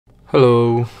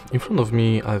Hello, in front of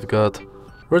me I've got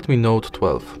Redmi Note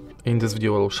 12. In this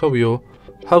video I'll show you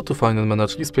how to find and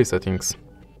manage display settings.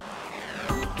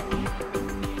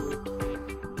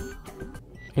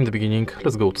 In the beginning,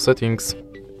 let's go to settings,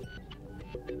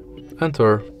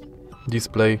 enter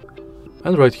display,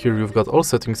 and right here you've got all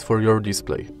settings for your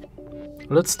display.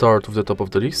 Let's start with the top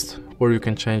of the list, where you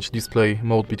can change display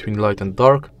mode between light and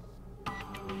dark.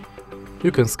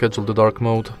 You can schedule the dark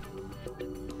mode.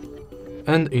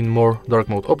 And in more dark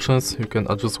mode options, you can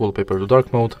adjust wallpaper to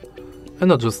dark mode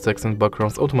and adjust text and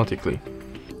backgrounds automatically.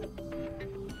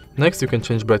 Next, you can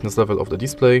change brightness level of the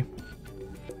display,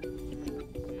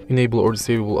 enable or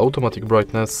disable automatic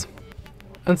brightness,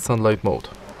 and sunlight mode.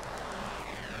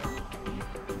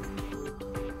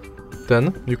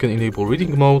 Then, you can enable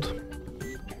reading mode,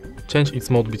 change its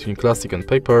mode between classic and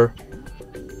paper,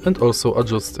 and also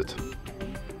adjust it.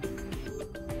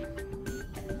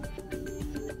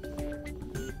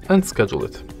 And schedule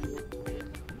it.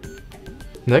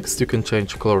 Next, you can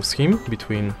change color scheme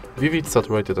between vivid,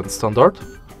 saturated and standard,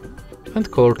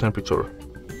 and color temperature.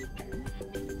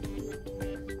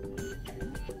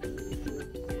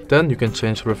 Then you can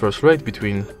change refresh rate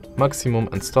between maximum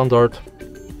and standard.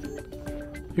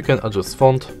 You can adjust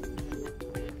font,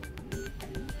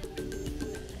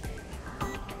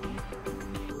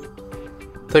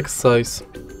 text size,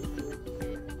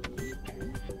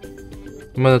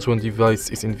 manage when device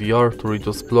is in VR to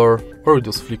reduce blur or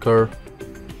reduce flicker,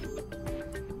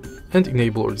 and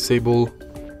enable or disable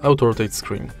auto rotate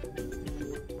screen.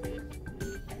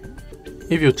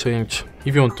 If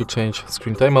you want to change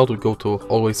screen timeout, we go to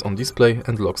always on display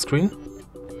and lock screen,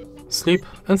 sleep,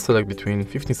 and select between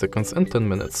 15 seconds and 10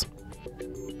 minutes.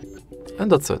 And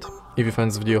that's it. If you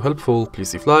find this video helpful,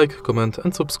 please leave like, comment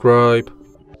and subscribe.